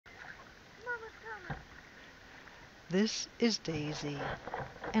This is Daisy,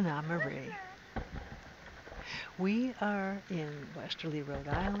 and I'm Marie. We are in Westerly, Rhode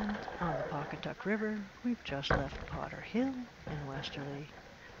Island, on the Pawcatuck River. We've just left Potter Hill in Westerly,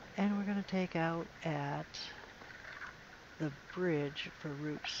 and we're going to take out at the bridge for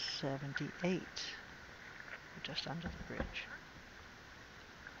Route 78. We're just under the bridge.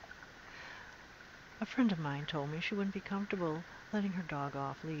 A friend of mine told me she wouldn't be comfortable letting her dog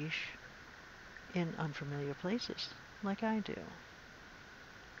off leash in unfamiliar places, like I do.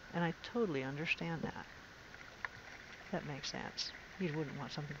 And I totally understand that. That makes sense. You wouldn't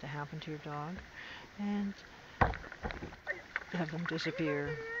want something to happen to your dog and have them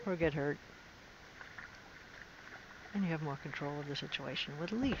disappear or get hurt. And you have more control of the situation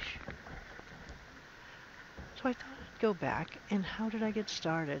with a leash. So I thought I'd go back, and how did I get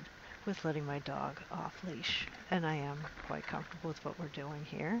started with letting my dog off leash? And I am quite comfortable with what we're doing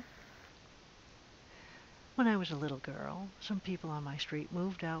here. When I was a little girl, some people on my street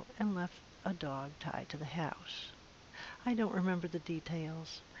moved out and left a dog tied to the house. I don't remember the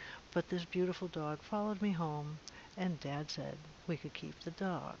details, but this beautiful dog followed me home, and Dad said we could keep the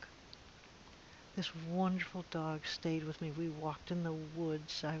dog. This wonderful dog stayed with me. We walked in the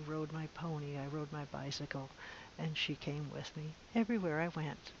woods. I rode my pony. I rode my bicycle, and she came with me everywhere I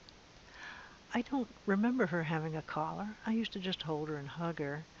went. I don't remember her having a collar. I used to just hold her and hug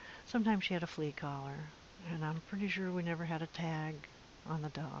her. Sometimes she had a flea collar, and I'm pretty sure we never had a tag on the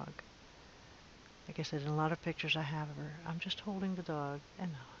dog. Like I said, in a lot of pictures I have of her, I'm just holding the dog and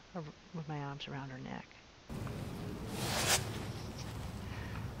with my arms around her neck.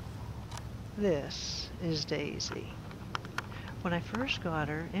 This is Daisy. When I first got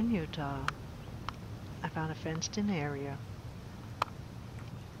her in Utah, I found a fenced-in area,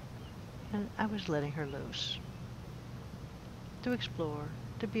 and I was letting her loose to explore,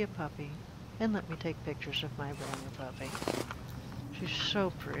 to be a puppy, and let me take pictures of my brand new puppy. She's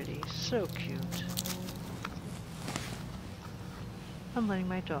so pretty, so cute. I'm letting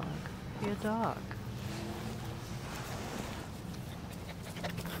my dog be a dog.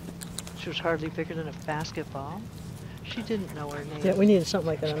 She was hardly bigger than a basketball. She didn't know her name. Yeah, we needed something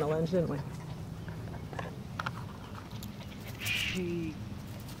like that on the lens, didn't we? She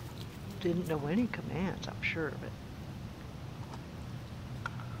didn't know any commands, I'm sure of it.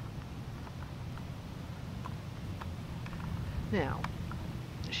 Now,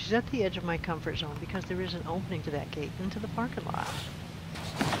 she's at the edge of my comfort zone because there is an opening to that gate into the parking lot.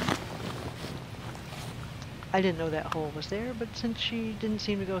 I didn't know that hole was there, but since she didn't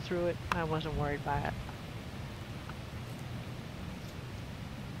seem to go through it, I wasn't worried by it.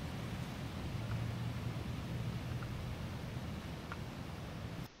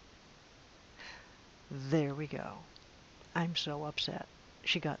 There we go. I'm so upset.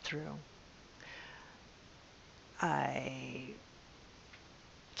 She got through.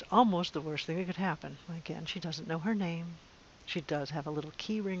 It's almost the worst thing that could happen. Again, she doesn't know her name. She does have a little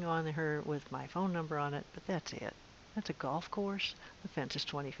key ring on her with my phone number on it, but that's it. That's a golf course. The fence is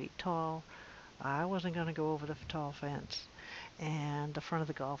 20 feet tall. I wasn't going to go over the tall fence. And the front of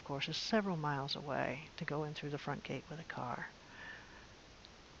the golf course is several miles away to go in through the front gate with a car.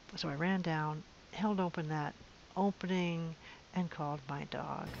 So I ran down, held open that opening, and called my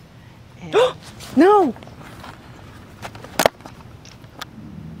dog. And No!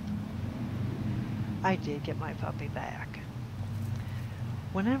 I did get my puppy back.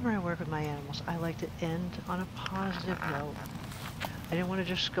 Whenever I work with my animals, I like to end on a positive note. I didn't want to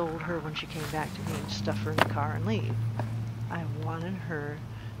just scold her when she came back to me and stuff her in the car and leave. I wanted her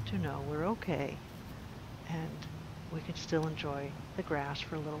to know we're okay and we can still enjoy the grass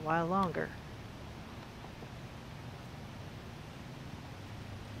for a little while longer.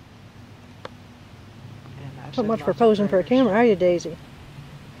 So much for posing for a camera, are you, Daisy?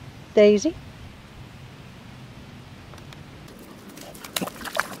 Daisy?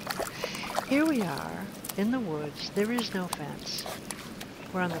 Here we are in the woods. There is no fence.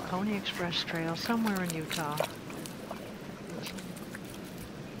 We're on the Pony Express Trail somewhere in Utah.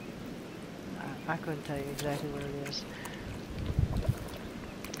 I couldn't tell you exactly where it is.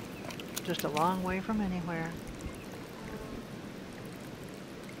 Just a long way from anywhere.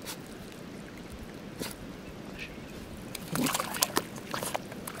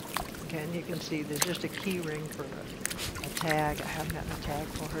 Again, you can see there's just a key ring for a tag. I haven't gotten a tag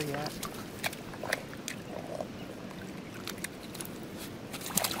for her yet.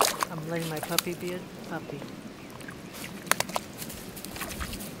 I'm letting my puppy be a puppy.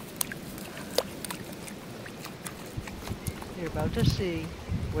 You're about to see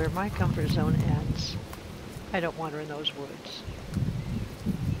where my comfort zone ends. I don't want her in those woods.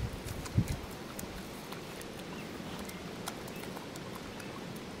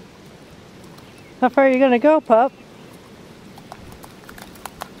 How far are you going to go, pup?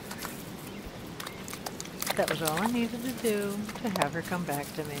 That was all I needed to do to have her come back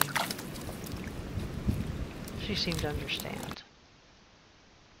to me. She seemed to understand.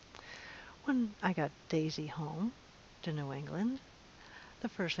 When I got Daisy home to New England, the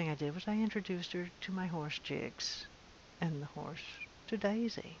first thing I did was I introduced her to my horse Jigs and the horse to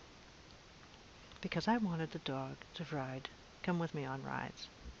Daisy, because I wanted the dog to come with me on rides.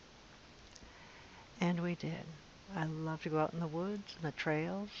 And we did. I love to go out in the woods and the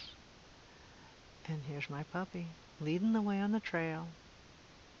trails. And here's my puppy leading the way on the trail.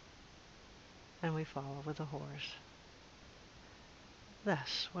 And we follow with the horse.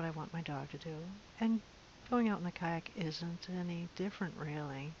 That's what I want my dog to do. And going out in the kayak isn't any different,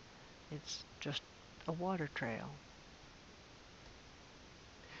 really. It's just a water trail.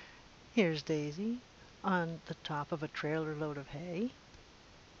 Here's Daisy on the top of a trailer load of hay.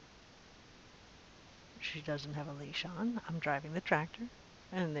 She doesn't have a leash on. I'm driving the tractor.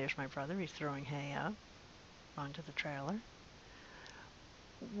 And there's my brother. He's throwing hay up onto the trailer.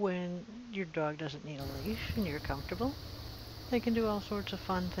 When your dog doesn't need a leash and you're comfortable, they can do all sorts of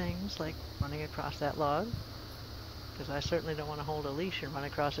fun things like running across that log, because I certainly don't want to hold a leash and run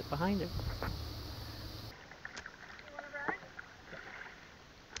across it behind him.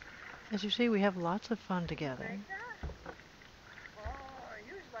 As you see, we have lots of fun together.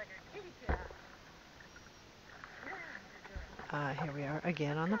 Here we are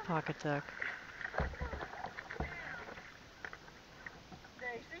again on the pocket duck.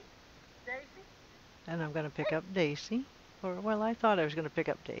 And I'm going to pick up Daisy. Or, well, I thought I was going to pick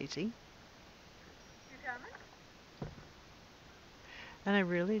up Daisy. And I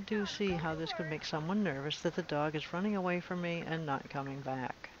really do see how this could make someone nervous that the dog is running away from me and not coming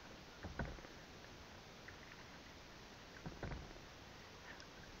back.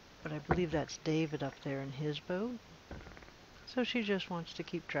 But I believe that's David up there in his boat. So she just wants to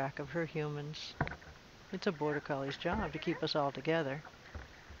keep track of her humans. It's a Border Collie's job to keep us all together.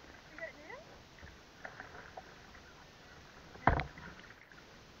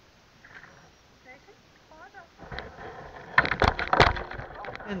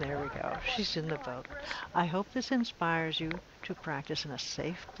 And there we go. She's in the boat. I hope this inspires you to practice in a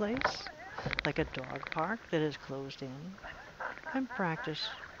safe place, like a dog park that is closed in, and practice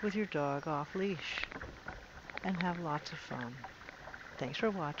with your dog off leash, and have lots of fun. Thanks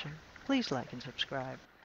for watching. Please like and subscribe.